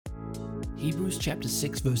Hebrews chapter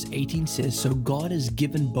 6 verse 18 says, "So God has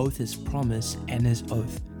given both His promise and His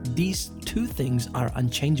oath. These two things are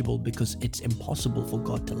unchangeable because it's impossible for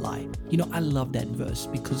God to lie." I love that verse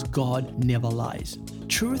because God never lies.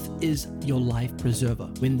 Truth is your life preserver.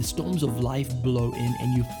 When the storms of life blow in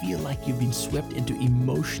and you feel like you've been swept into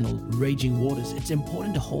emotional, raging waters, it's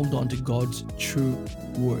important to hold on to God's true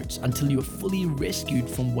words until you are fully rescued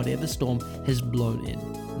from whatever storm has blown in.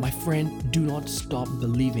 My friend, do not stop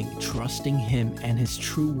believing, trusting Him and His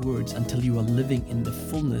true words until you are living in the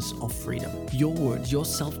fullness of freedom. Your words, your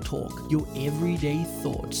self-talk, your everyday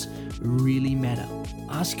thoughts really matter.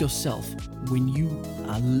 Ask yourself when you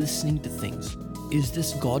are listening to things, is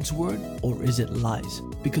this God's word or is it lies?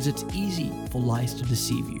 Because it's easy for lies to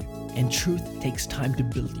deceive you, and truth takes time to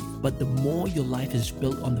build you. But the more your life is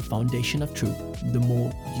built on the foundation of truth, the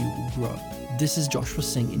more you will grow. This is Joshua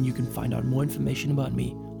Singh, and you can find out more information about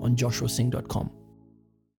me on joshuasingh.com.